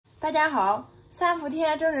大家好，3伏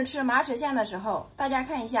天正是吃马齿苋的时候，大家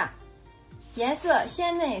看一下，颜色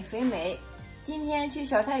鲜嫩肥美。今天去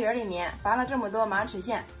小菜园里面拔了这么多马齿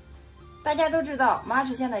苋。大家都知道马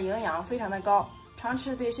齿苋的营养非常的高，常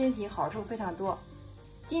吃对身体好处非常多。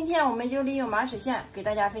今天我们就利用马齿苋给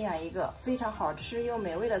大家分享一个非常好吃又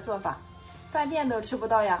美味的做法，饭店都吃不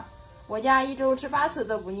到呀，我家1周吃8次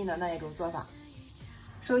都不腻的那一种做法。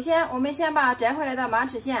首先我们先把摘回来的马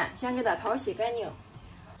齿苋先给它淘洗干净，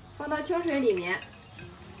放到清水里面，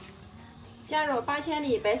加入8000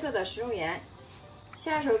粒白色的食用盐，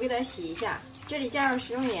下手给它洗一下。这里加入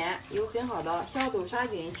食用盐有很好的消毒杀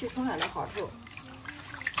菌去虫卵的好处。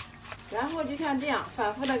然后就像这样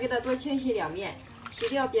反复的给它多清洗2遍，洗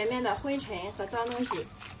掉表面的灰尘和脏东西。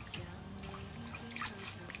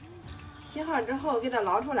洗好之后给它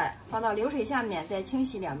捞出来，放到流水下面再清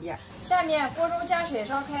洗2遍。下面锅中加水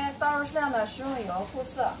烧开，倒入适量的食用油护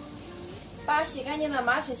色，把洗干净的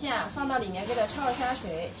马齿苋放到里面，给它焯一下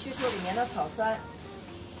水，去除里面的草酸。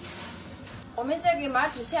我们在给马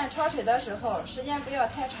齿苋焯水的时候，时间不要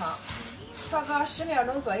太长，焯个10秒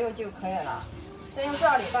钟左右就可以了。再用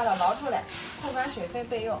笊篱把它捞出来，控干水分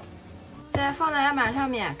备用。再放在案板上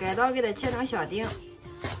面，改刀给它切成小丁。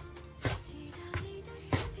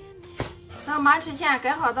等马齿苋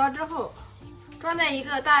改好刀之后，装在一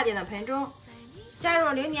个大一点的盆中，加入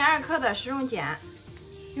0.2克的食用碱，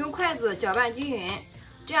用筷子搅拌均匀，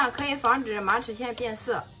这样可以防止马齿苋变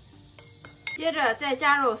色。接着再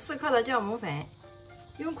加入4克的酵母粉，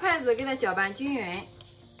用筷子给它搅拌均匀。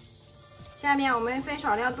下面我们分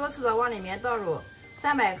少量多次的往里面倒入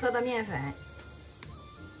300克的面粉，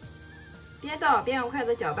边倒边用筷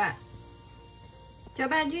子搅拌。搅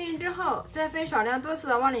拌均匀之后，再分少量多次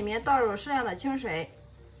的往里面倒入适量的清水，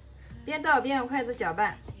边倒边用筷子搅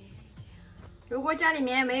拌。如果家里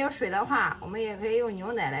面没有水的话，我们也可以用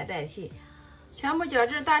牛奶来代替。全部搅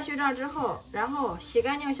至大絮状之后，然后洗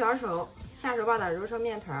干净小手，下手把它揉成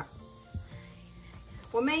面团。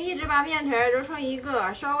我们一直把面团揉成一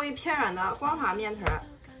个稍微偏软的光滑面团，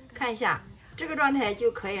看一下这个状态就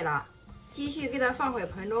可以了。继续给它放回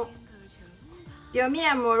盆中，表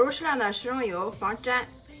面抹入适量的食用油防粘。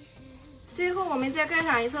最后我们再盖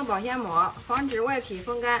上一层保鲜膜，防止外皮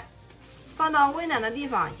风干，放到温暖的地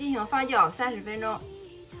方进行发酵30分钟。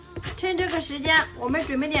趁这个时间，我们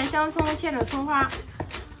准备点香葱切成葱花，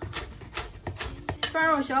放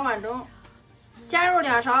入小碗中，加入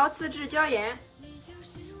2勺自制椒盐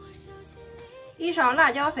，1勺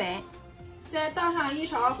辣椒粉，再倒上1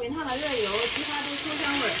勺滚烫的热油，激发出葱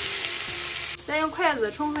香味，再用筷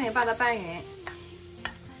子充分把它拌匀。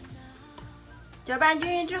搅拌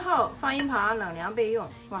均匀之后，放一旁冷凉备用。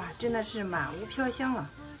哇，真的是满屋飘香啊！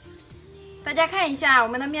大家看一下，我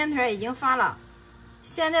们的面团已经发了。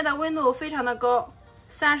现在的温度非常的高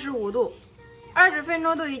，35度，20分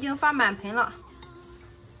钟都已经发满盆了，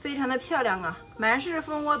非常的漂亮啊，满是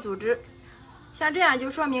蜂窝组织。像这样就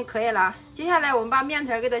说明可以了。接下来我们把面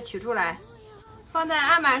团给它取出来，放在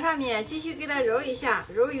案板上面，继续给它揉一下，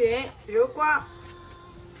揉匀揉光，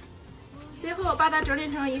最后把它整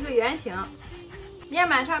理成一个圆形。面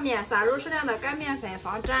板上面撒入适量的干面粉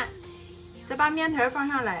防粘，再把面团放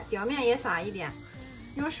上来，表面也撒一点，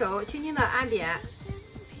用手轻轻的按扁，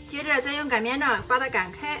接着再用擀面杖把它擀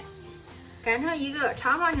开，擀成一个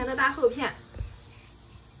长方形的大厚片。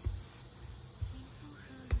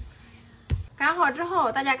擀好之后，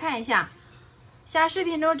大家看一下，像视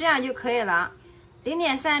频中这样就可以了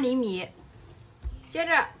，0.3厘米。接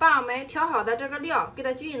着把我们调好的这个料给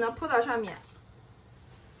它均匀的铺到上面，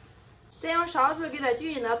再用勺子给它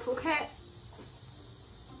均匀的涂开。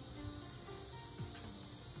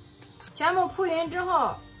全部铺匀之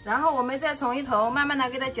后，然后我们再从一头慢慢的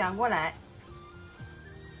给它卷过来，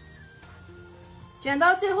卷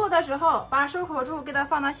到最后的时候，把收口处给它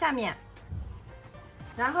放到下面，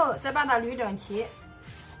然后再把它捋整齐，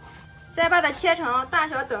再把它切成大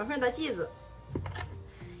小等份的剂子。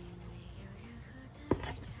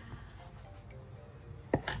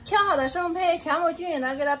切好的生胚全部均匀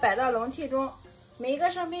的给它摆到笼屉中，每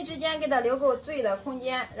个生胚之间给它留够足的空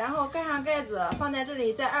间，然后盖上盖子，放在这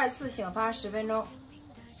里再2次醒发10分钟，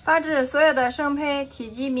发至所有的生胚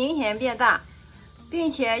体积明显变大，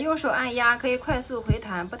并且用手按压可以快速回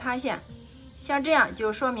弹不塌陷，像这样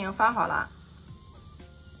就说明发好了。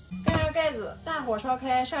盖上盖子，大火烧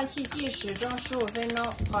开，上气计时蒸15分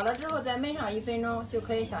钟，好了之后再焖上1分钟就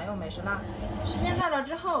可以享用美食了。时间到了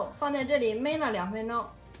之后，放在这里焖了2分钟。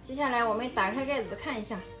接下来我们打开盖子看一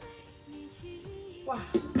下，哇，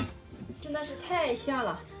真的是太香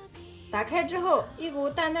了！打开之后，一股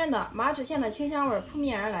淡淡的马齿苋的清香味扑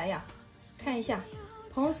面而来呀！看一下，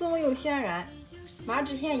蓬松又轩然，马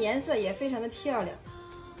齿苋颜色也非常的漂亮。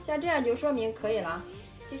像这样就说明可以了。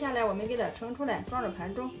接下来我们给它盛出来，装入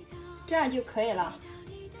盘中，这样就可以了。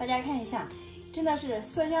大家看一下，真的是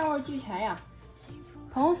色香味俱全呀，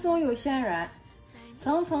蓬松又暄软，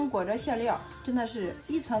层层裹着馅料，真的是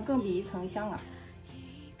一层更比一层香啊！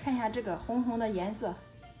看一下这个红红的颜色，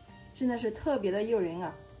真的是特别的诱人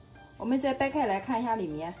啊！我们再掰开来看一下里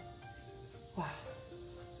面，哇，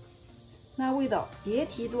那味道别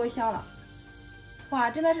提多香了！哇，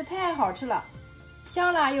真的是太好吃了，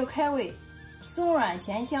香辣又开胃，松软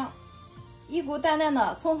咸香，一股淡淡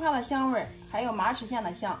的葱花的香味，还有马齿苋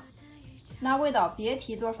的香，那味道别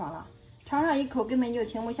提多爽了，尝上一口根本就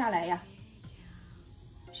停不下来呀！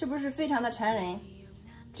是不是非常的馋人？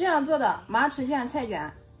这样做的马齿苋菜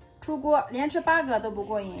卷，出锅连吃8个都不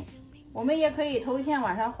过瘾。我们也可以头一天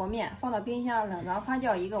晚上和面，放到冰箱冷藏发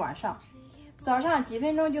酵1个晚上，早上几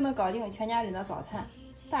分钟就能搞定全家人的早餐，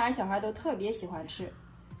大人小孩都特别喜欢吃，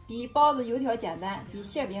比包子油条简单，比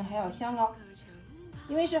馅饼还要香哦。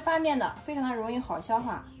因为是发面的，非常的容易好消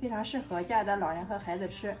化，非常适合家里的老人和孩子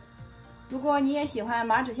吃。如果你也喜欢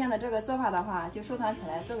马齿苋的这个做法的话，就收藏起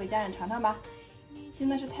来做给家人尝尝吧，真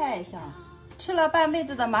的是太香了。吃了半辈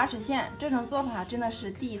子的马齿苋，这种做法真的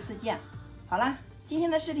是第一次见。好啦，今天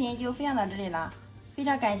的视频就分享到这里了，非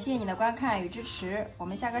常感谢你的观看与支持，我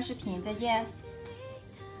们下个视频再见。